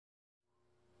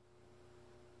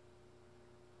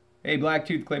Hey,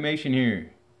 Blacktooth Claymation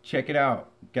here. Check it out.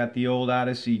 Got the old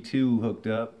Odyssey 2 hooked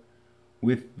up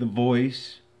with the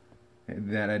voice,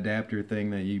 that adapter thing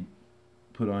that you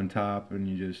put on top and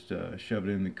you just shove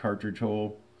it in the cartridge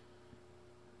hole.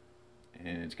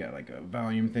 And it's got like a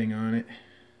volume thing on it.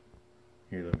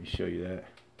 Here, let me show you that.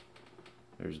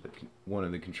 There's one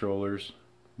of the controllers.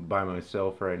 I'm by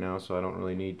myself right now, so I don't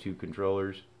really need two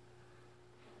controllers.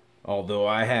 Although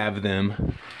I have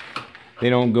them. They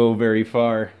don't go very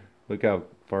far. Look how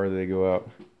far they go out.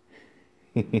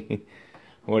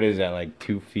 What is that, like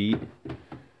 2 feet?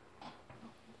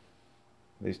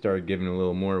 They started giving a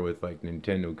little more with like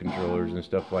Nintendo controllers and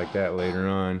stuff like that later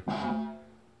on.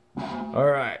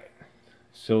 Alright,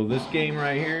 so this game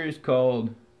right here is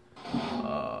called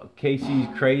Casey's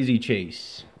Crazy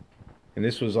Chase. And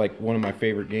this was like one of my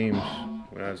favorite games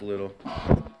when I was little.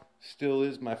 Still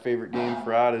is my favorite game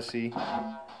for Odyssey.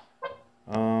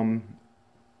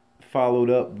 Followed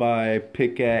up by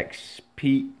Pickaxe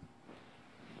Pete.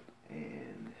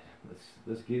 And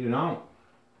let's get it on.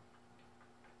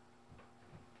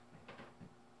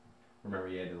 Remember,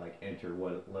 you had to like enter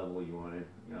what level you wanted.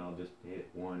 You know, I'll just hit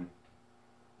 1,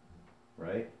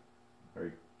 right?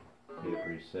 Or hit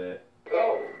reset.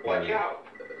 Go! Watch out!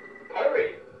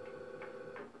 Hurry!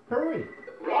 Hurry!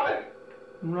 Run!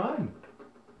 Run!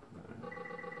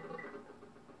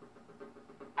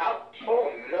 Out!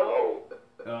 Oh no!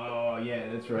 Oh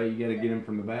yeah, that's right. You gotta get him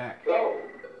from the back. Go!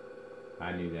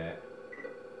 I knew that.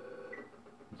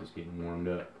 Just getting warmed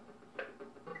up.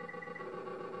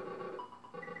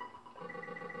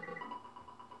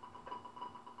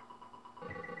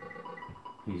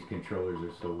 These controllers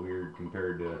are so weird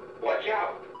compared to Watch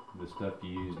out! the stuff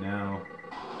you use now.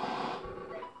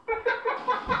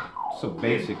 So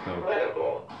basic though.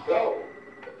 Incredible! Go!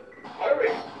 Hurry!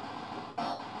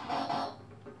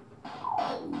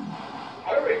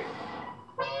 Hurry!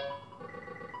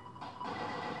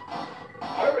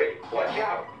 Hurry! Watch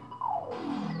out!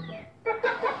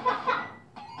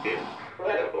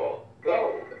 Incredible!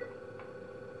 Go!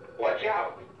 Watch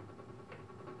out!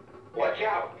 Watch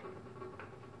out!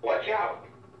 Watch out!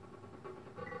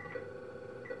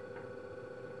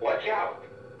 Watch out!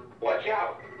 Watch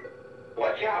out!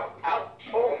 Watch out! Out!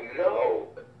 Oh no!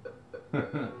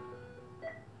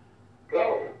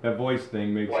 Go! That voice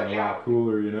thing makes it Watch a lot out.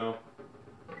 cooler, you know?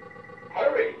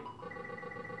 Hurry!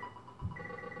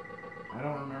 I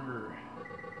don't remember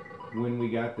when we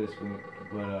got this one,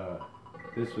 but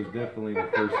this was definitely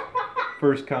the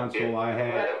first console I had.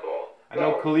 Incredible! I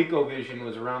know ColecoVision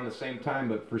was around the same time,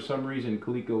 but for some reason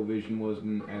ColecoVision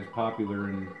wasn't as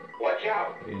popular Watch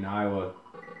out! in Iowa.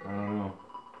 I don't know.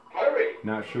 Hurry!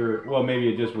 Not sure. Well, maybe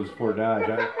it just was for Dodge.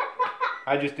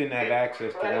 I just didn't have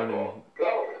access to one, and Incredible!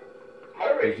 Go!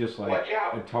 Hurry! it was just like Watch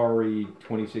out! Atari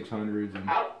 2600s and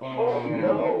Out! Oh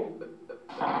no!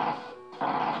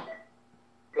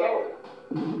 Go!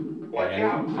 Watch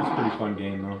yeah, out! it's a pretty fun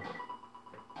game though.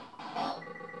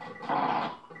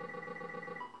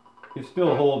 It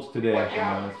still holds today. Watch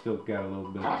out. It's still got a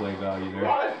little bit of play value there.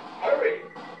 Run! Hurry!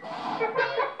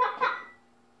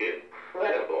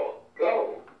 Incredible!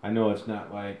 Go! I know it's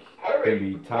not like Hurry.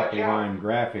 gonna be top of Watch out. line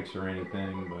graphics or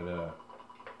anything, but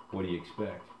what do you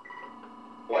expect?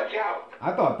 Watch out!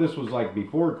 I thought this was like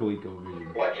before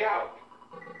ColecoVision. Watch out!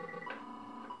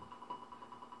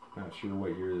 Not sure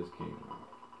what year this came out.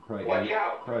 Probably Watch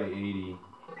out. Probably 80.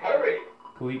 Hurry!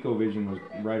 ColecoVision was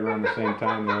right around the same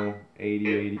time though.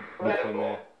 80, looks like Incredible!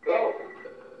 that. Go!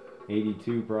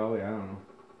 82 probably, I don't know.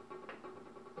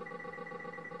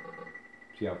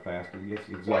 See how fast it gets?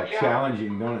 It's like Watch out.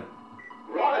 challenging, don't it?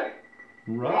 Run!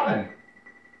 Run!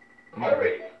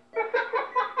 Hurry!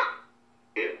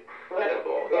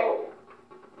 Incredible! Go!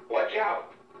 Watch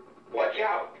out! Watch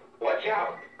out! Watch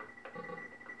out!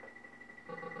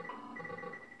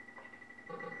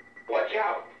 Watch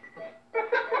out!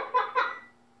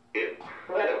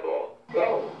 Incredible!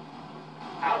 Go!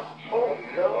 Out! Oh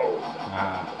no!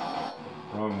 Ah,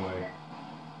 wrong way.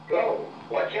 Go!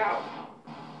 Watch out!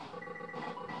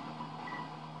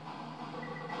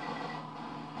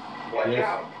 Watch Yes.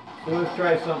 out! So let's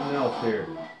try something else here.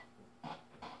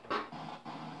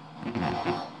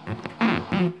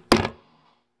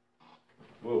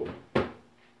 Whoa.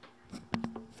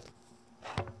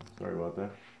 Sorry about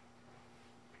that.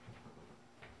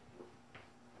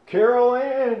 Carol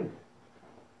Ann!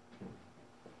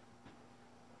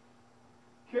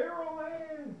 Carol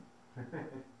Ann!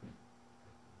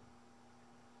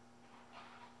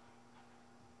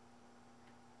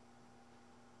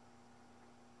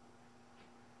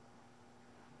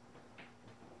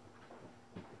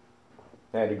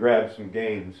 I had to grab some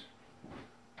games.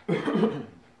 I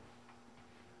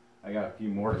got a few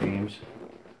more games.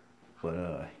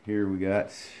 But here we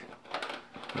got,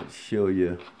 let's show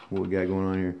you what we got going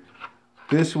on here.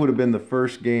 This would have been the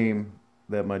first game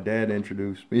that my dad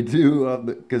introduced me to,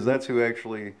 because that's who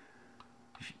actually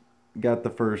got the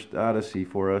first Odyssey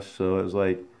for us. So it was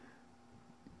like,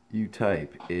 you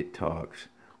type, it talks.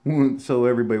 So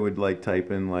everybody would like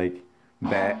type in like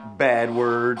bad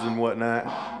words and whatnot.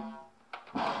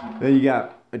 Then you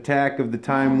got Attack of the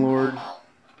Time Lord,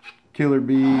 Killer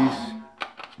Bees.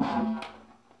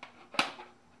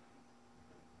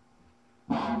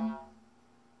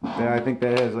 Yeah, I think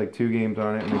that has like 2 games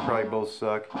on it, and they probably both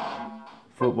suck.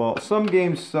 Football. Some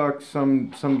games suck.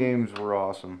 Some games were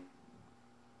awesome.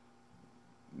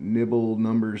 Nibble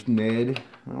Numbers Ned.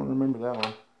 I don't remember that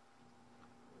one.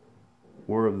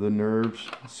 War of the Nerves.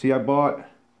 See, I bought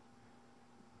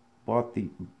the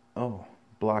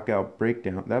Blockout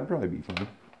Breakdown. That'd probably be fun.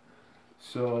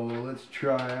 So let's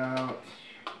try out.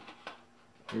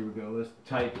 Here we go. Let's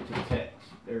type to text.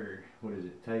 Or what is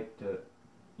it? Type to.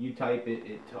 You type it,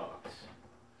 it talks.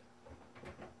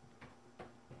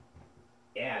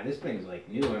 Yeah, this thing's like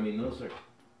new. I mean, those go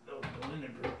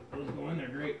in there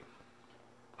great.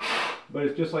 But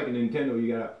it's just like a Nintendo.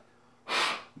 You gotta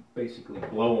basically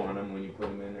blow on them when you put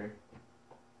them in there.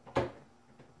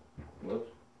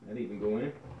 Whoops, that even go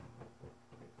in?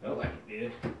 Felt like it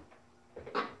did.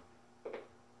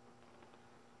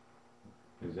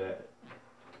 Is that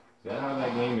how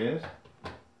that game is?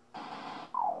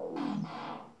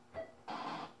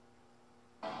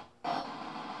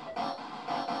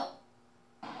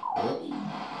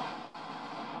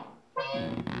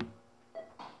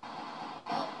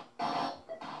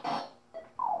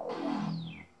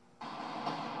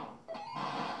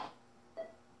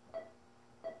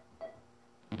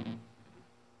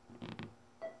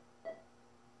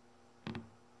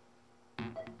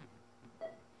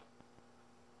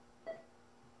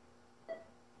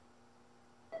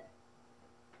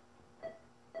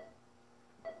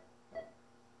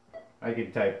 I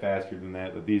could type faster than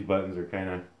that, but these buttons are kind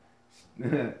of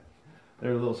they're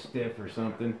a little stiff or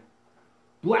something.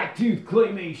 Blacktooth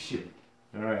Claymation.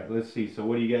 All right, let's see. So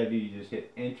what do you gotta do? You just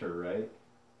hit enter, right?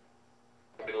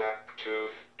 Blacktooth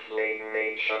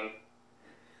Claymation.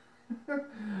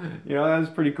 You know, that was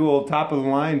pretty cool. Top of the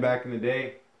line back in the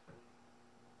day.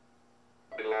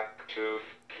 Blacktooth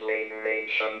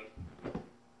Claymation.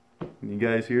 You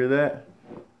guys hear that?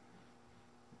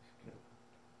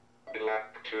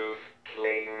 Blacktooth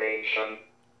Claymation.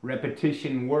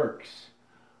 Repetition works.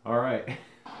 All right.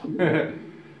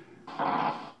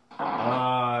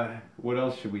 What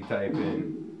else should we type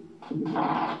in?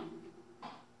 How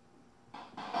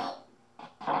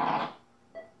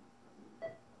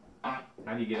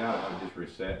do you get out? I'll just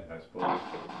reset, I suppose.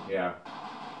 Yeah.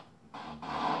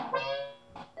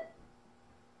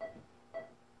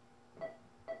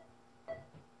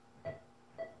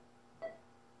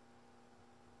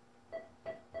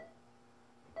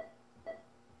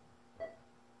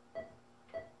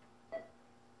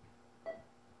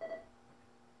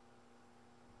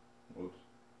 Whoops.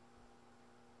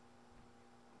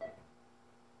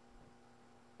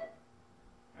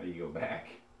 How do you go back?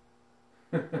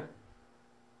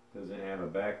 Doesn't have a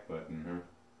back button, huh?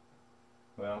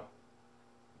 Well.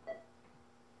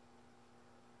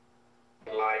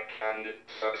 Like and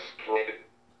subscribe.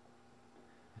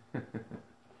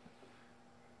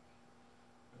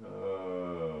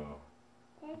 Oh.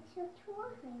 That's your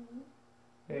toy.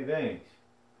 Hey, thanks.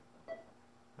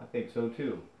 I think so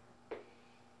too.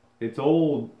 It's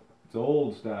old. It's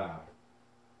old style.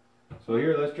 So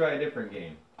here, let's try a different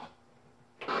game.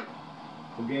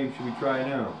 What game should we try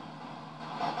now?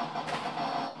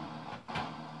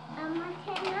 I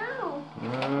can know.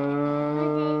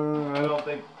 I don't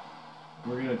think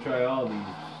we're gonna try all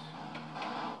these.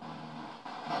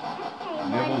 Okay,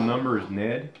 Nibble Numbers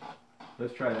Ned.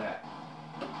 Let's try that.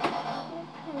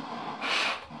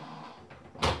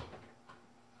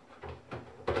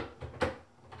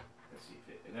 Let's see if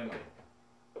it. That might.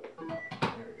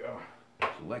 There we go.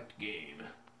 Select game.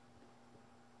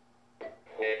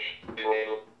 Which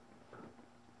drill?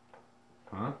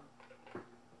 Huh?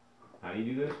 How do you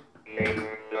do this? Name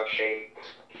the shapes.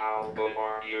 How good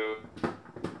are you?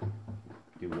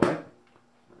 Do what?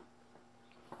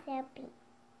 Happy.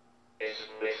 Is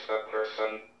this a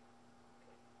person?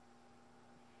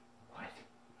 What?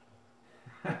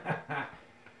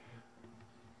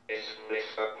 Is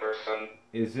this a person?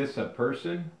 Is this a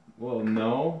person? Well,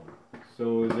 no.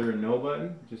 So is there a no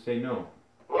button? Just say no.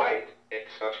 Right.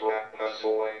 It's a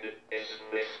trapezoid. Is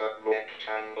this a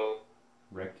rectangle?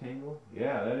 Rectangle?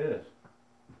 Yeah, that is.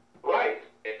 Right.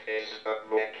 It is a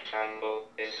rectangle.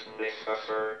 Is this a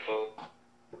circle?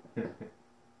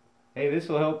 this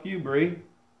will help you, Bree.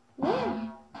 Yeah.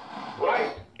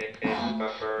 Right. It is a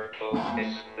fertile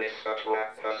business of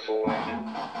weapons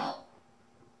one.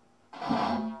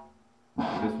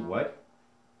 This what?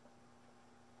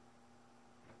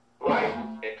 Right.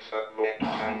 It's a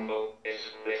rectangle. Is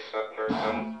this a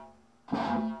person?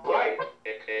 Right.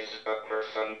 It is a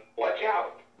person. Watch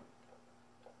out.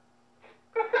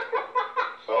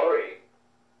 Sorry.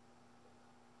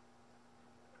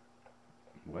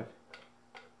 What?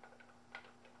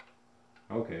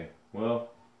 Okay. Well,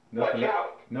 Watch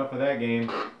out. enough of that game.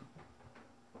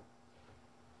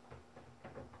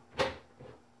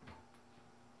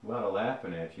 A lot of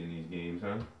laughing at you in these games,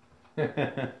 huh?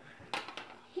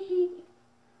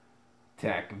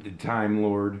 Attack of the Time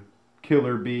Lord.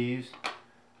 Killer Bees.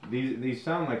 These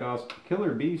sound like all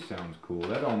Killer Bees sounds cool.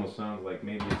 That almost sounds like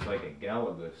maybe it's like a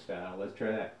Galaga style. Let's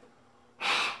try that.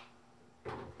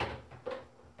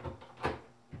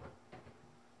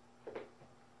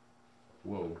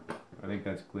 Whoa, I think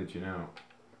that's glitching out.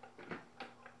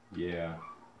 Yeah.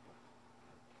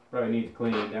 Probably need to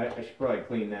clean it. I should probably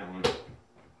clean that one.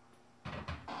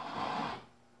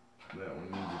 That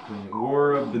one needs to clean.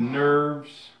 War of the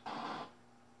Nerves.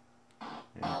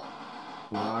 And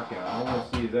Blockout. I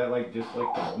want to see, is that like just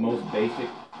like the most basic,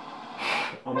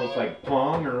 almost like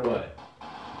Pong or what?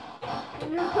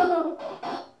 No.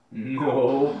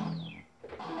 No.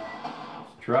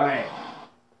 Let's try it.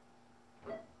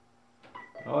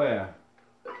 Oh yeah.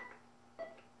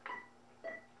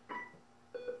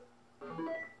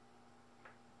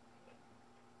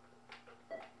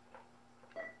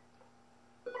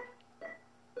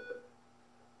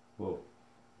 Whoa.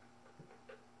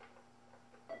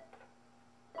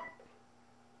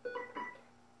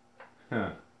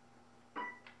 Huh.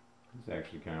 It's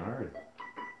actually kind of hard.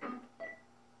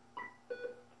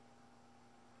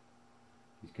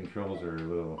 These controls are a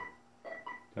little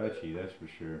touchy, that's for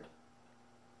sure.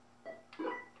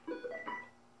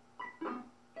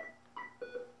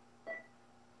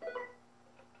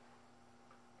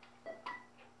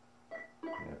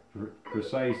 Yeah,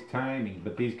 precise timing,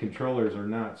 but these controllers are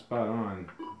not spot on.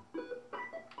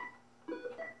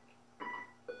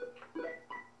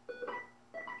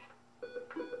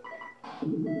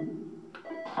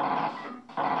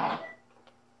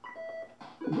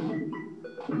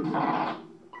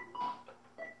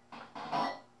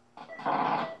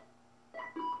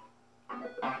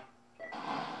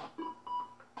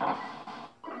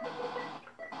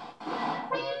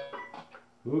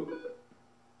 Oop.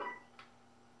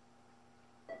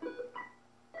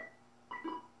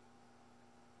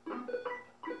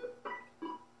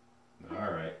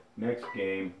 All right, next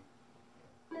game.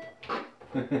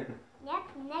 Yep,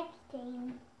 next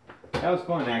game. That was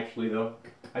fun, actually, though.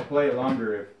 I'd play it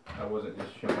longer if I wasn't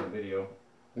just showing a video.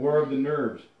 War of the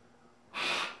Nerves.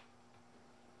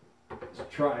 Let's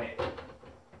try it.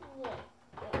 Yeah.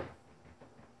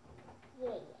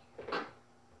 Yeah.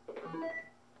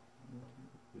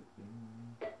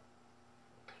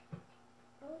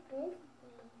 Oh, this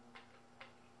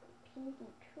can be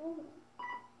cool.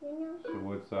 You know? So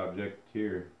what's the object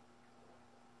here?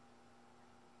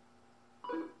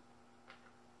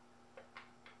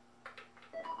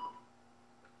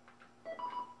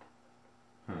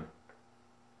 Huh.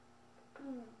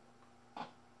 Mm.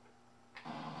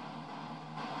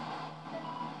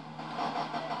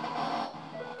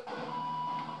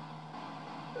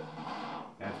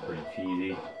 That's pretty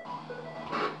cheesy.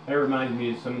 That reminds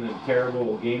me of some of the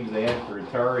terrible games they had for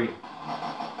Atari.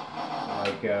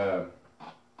 Like,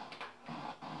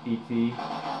 E.T.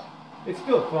 It's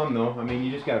still fun though. I mean,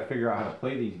 you just gotta figure out how to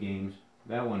play these games.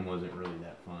 That one wasn't really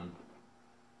that fun.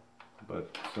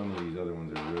 But some of these other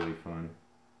ones are really fun.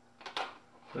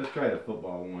 Let's try the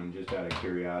football one just out of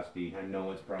curiosity. I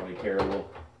know it's probably terrible.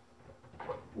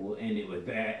 We'll end it with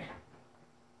that.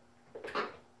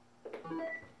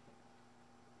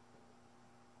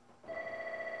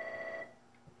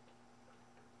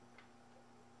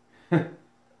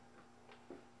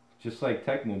 Just like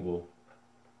Tech Mobile.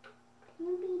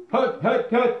 Hut, hut,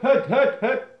 hut, hut, hut,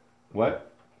 hut.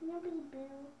 What?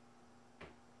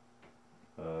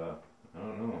 I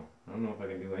don't know. I don't know if I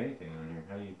can do anything on here.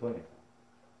 How do you play?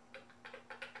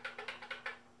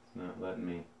 It's not letting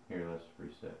me. Here, let's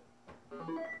reset.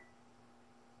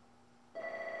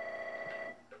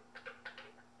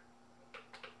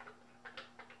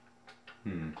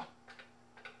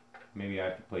 Maybe I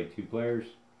have to play 2 players.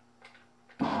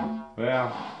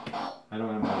 Well, I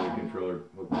don't have my other controller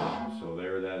hooked up, so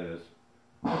there that is.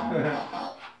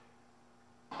 Let's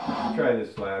try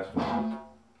this last one.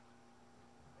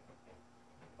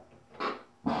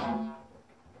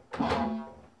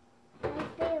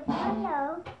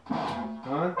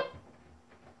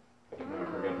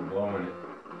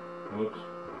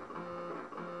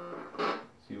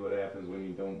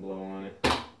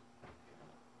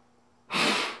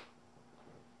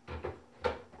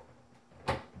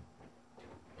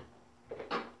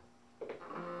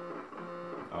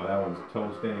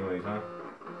 toast anyways, huh?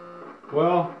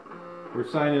 Well, we're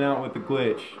signing out with the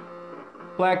glitch.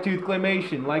 Blacktooth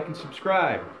Claymation, like and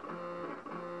subscribe.